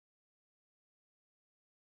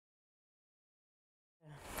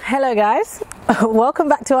Hello guys, welcome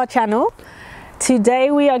back to our channel.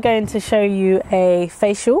 Today we are going to show you a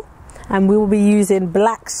facial and we will be using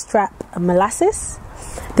black strap molasses.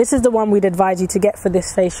 This is the one we'd advise you to get for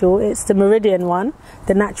this facial. It's the Meridian one,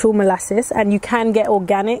 the natural molasses, and you can get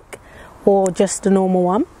organic or just the normal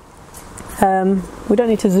one. We don't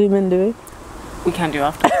need to zoom in, do we? We can do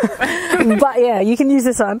after. But yeah, you can use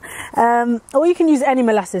this one. Or you can use any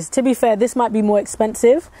molasses. To be fair, this might be more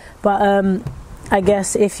expensive, but I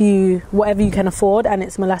guess if whatever you can afford and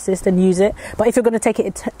it's molasses, then use it. But if you're going to take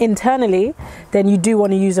it internally, then you do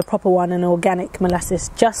want to use a proper one, an organic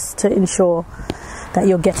molasses, just to ensure that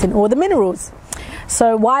you're getting all the minerals.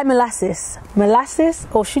 So why molasses? Molasses,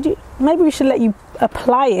 or maybe we should let you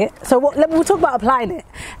apply it. So we'll talk about applying it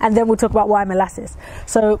and then we'll talk about why molasses.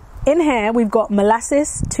 So in here we've got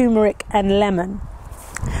molasses, turmeric and lemon.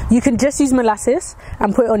 You can just use molasses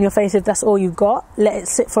and put it on your face if that's all you've got. Let it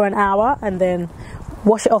sit for an hour and then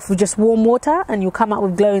wash it off with just warm water and you'll come out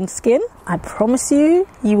with glowing skin. I promise you,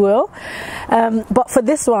 you will. But for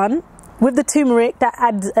this one, with the turmeric, that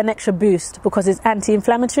adds an extra boost because it's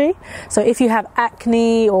anti-inflammatory. So if you have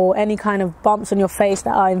acne or any kind of bumps on your face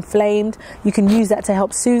that are inflamed, you can use that to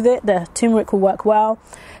help soothe it. The turmeric will work well.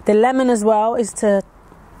 The lemon as well is to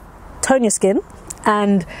tone your skin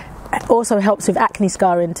and also helps with acne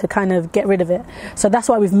scarring to kind of get rid of it. So that's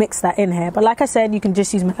why we've mixed that in here. But like I said, you can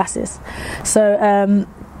just use molasses. So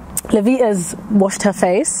Levita's washed her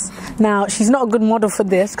face. Now she's not a good model for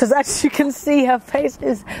this because as you can see, her face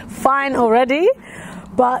is fine already.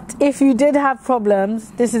 But if you did have problems,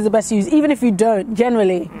 this is the best to use. Even if you don't,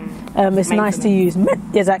 generally it's nice to use.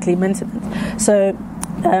 Exactly, maintenance. So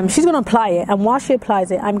she's going to apply it, and while she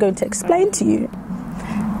applies it, I'm going to explain to you.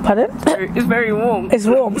 Pardon? It's very warm. It's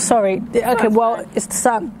warm, sorry. Okay, well, it's the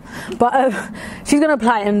sun. But she's going to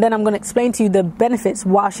apply it and then I'm going to explain to you the benefits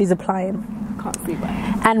while she's applying. Can't see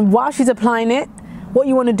why. And while she's applying it, what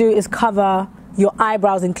you want to do is cover your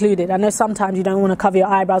eyebrows included. I know sometimes you don't want to cover your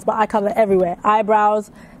eyebrows, but I cover everywhere. Eyebrows,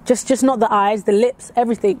 just not the eyes, the lips,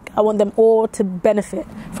 everything. I want them all to benefit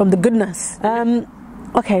from the goodness.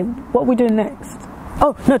 Okay, what are we doing next?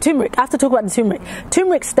 Oh, no, turmeric. I have to talk about the turmeric.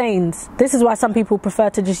 Turmeric stains. This is why some people prefer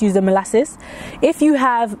to just use the molasses. If you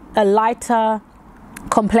have a lighter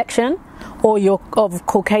complexion or you're of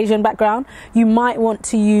Caucasian background, you might want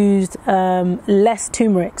to use less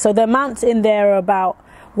turmeric. So the amounts in there are about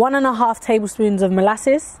 1.5 tablespoons of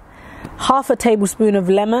molasses, half a tablespoon of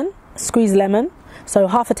lemon, squeezed lemon. So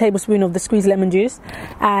half a tablespoon of the squeezed lemon juice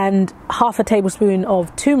and half a tablespoon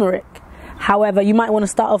of turmeric. However, you might want to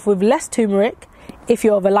start off with less turmeric if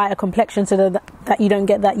you're of a lighter complexion so that you don't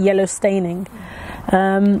get that yellow staining.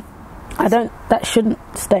 That shouldn't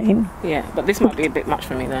stain. Yeah, but this might be a bit much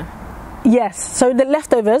for me though. Yes, so the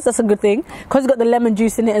leftovers, that's a good thing because it's got the lemon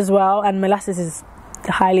juice in it as well, and molasses is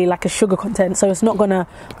highly like a sugar content, so it's not gonna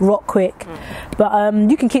rot quick. But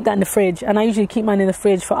you can keep that in the fridge, and I usually keep mine in the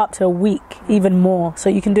fridge for up to a week, even more. So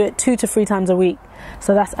you can do it 2 to 3 times a week,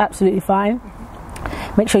 so that's absolutely fine.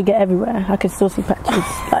 Make sure you get everywhere. I can still see patches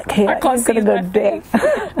like here. I can't see go there.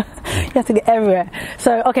 You have to get everywhere.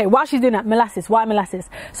 So okay, while she's doing that, molasses. Why molasses?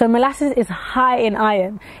 So molasses is high in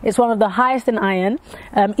iron. It's one of the highest in iron,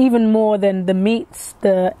 even more than the meats,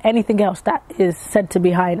 anything else that is said to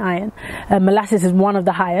be high in iron. Molasses is one of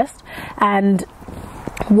the highest. And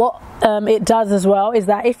what it does as well is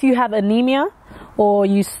that if you have anemia, or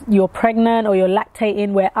you're pregnant or you're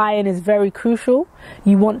lactating where iron is very crucial,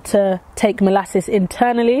 you want to take molasses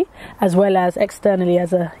internally as well as externally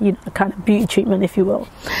as a kind of beauty treatment, if you will.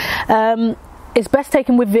 It's best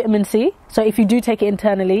taken with vitamin C. So if you do take it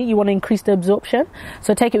internally, you want to increase the absorption.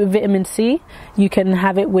 So take it with vitamin C. You can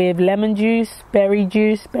have it with lemon juice, berry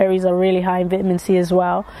juice. Berries are really high in vitamin C as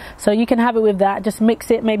well. So you can have it with that. Just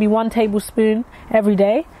mix it, maybe 1 tablespoon every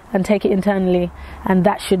day, and take it internally, and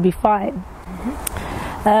that should be fine.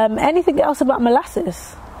 Anything else about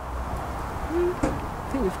molasses? I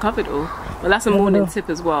think we've covered all. Well, that's a morning tip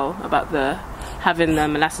as well about having the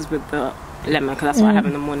molasses with the lemon, because that's what I have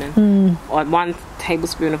in the morning. Or 1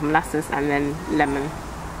 tablespoon of molasses and then lemon,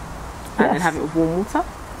 and then have it with warm water.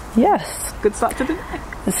 Yes. Good start to the day.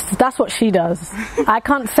 That's what she does. I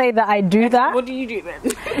can't say that I do that. What do you do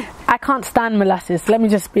then? I can't stand molasses. Let me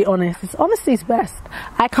just be honest. Honesty is best.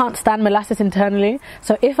 I can't stand molasses internally.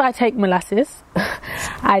 So if I take molasses,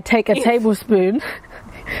 I take a tablespoon.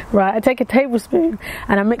 Right, I take a tablespoon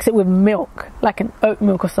and I mix it with milk, like an oat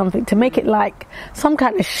milk or something, to make it like some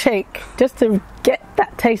kind of shake, just to get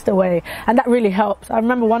that taste away. And that really helps. I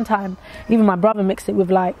remember one time, even my brother mixed it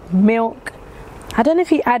with like milk. I don't know if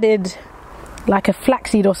he added like a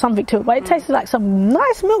flaxseed or something to it, but it tasted like some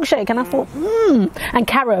nice milkshake, and I thought, and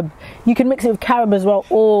carob. You can mix it with carob as well.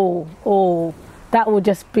 Oh, that will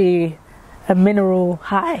just be a mineral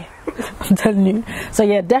high. I'm telling you. So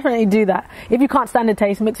yeah, definitely do that. If you can't stand the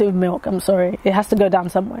taste, mix it with milk. I'm sorry, it has to go down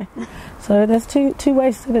some way. So there's two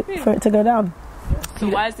ways for it to go down. So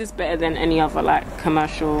why is this better than any other like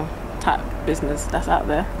commercial type business that's out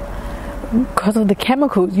there? Because of the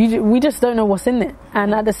chemicals. We just don't know what's in it,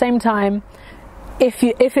 and at the same time,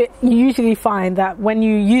 you usually find that when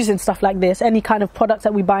you're using stuff like this, any kind of products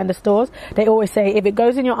that we buy in the stores, they always say if it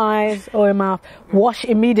goes in your eyes or your mouth, wash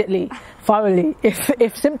immediately, thoroughly.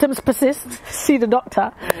 If symptoms persist, see the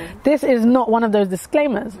doctor. This is not one of those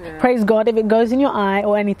disclaimers. Praise God, if it goes in your eye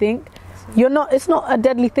or anything, it's not a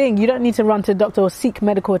deadly thing. You don't need to run to the doctor or seek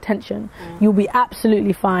medical attention. You'll be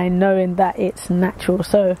absolutely fine knowing that it's natural.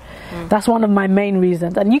 So that's one of my main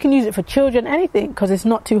reasons. And you can use it for children, anything, because it's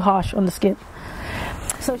not too harsh on the skin.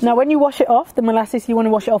 So now when you wash it off, the molasses, you want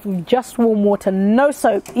to wash it off with just warm water, no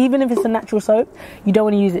soap. Even if it's a natural soap, you don't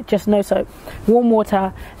want to use it, just no soap. Warm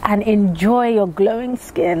water, and enjoy your glowing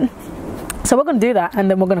skin. So we're going to do that, and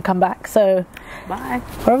then we're going to come back. So bye.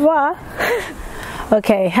 Au revoir.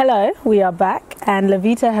 Okay, hello, we are back, and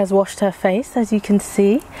Lavita has washed her face, as you can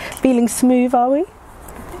see. Feeling smooth, are we?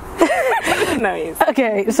 No, yes.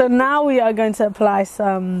 Okay, so now we are going to apply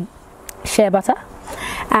some shea butter,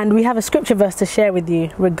 and we have a scripture verse to share with you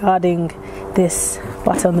regarding this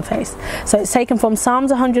butter on the face. So it's taken from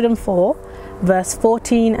Psalms 104, verse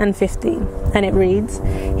 14 and 15, and it reads,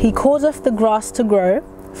 "He causeth the grass to grow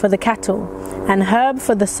for the cattle, and herb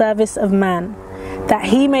for the service of man, that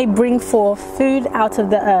he may bring forth food out of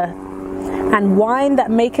the earth, and wine that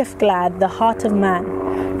maketh glad the heart of man,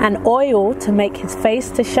 and oil to make his face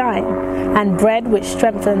to shine, and bread which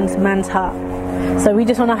strengthens man's heart." So we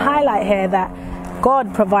just want to highlight here that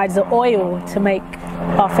God provides the oil to make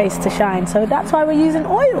our face to shine. So that's why we're using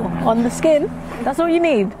oil on the skin. That's all you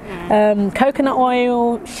need. Coconut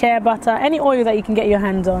oil, shea butter, any oil that you can get your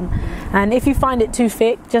hands on. And if you find it too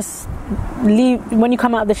thick, just when you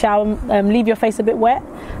come out of the shower, leave your face a bit wet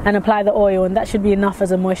and apply the oil, and that should be enough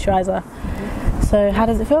as a moisturizer. So how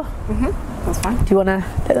does it feel? That's fine. Do you want to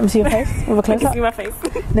let them see your face with a close up? See my face.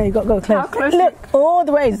 No, you got to go close. How close? Look, all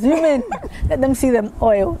the way, zoom in. Let them see them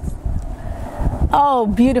oils. Oh,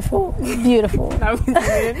 beautiful, beautiful. That was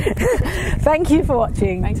good. Thank you for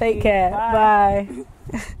watching. Thank Take you. care. Bye.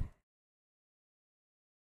 Bye.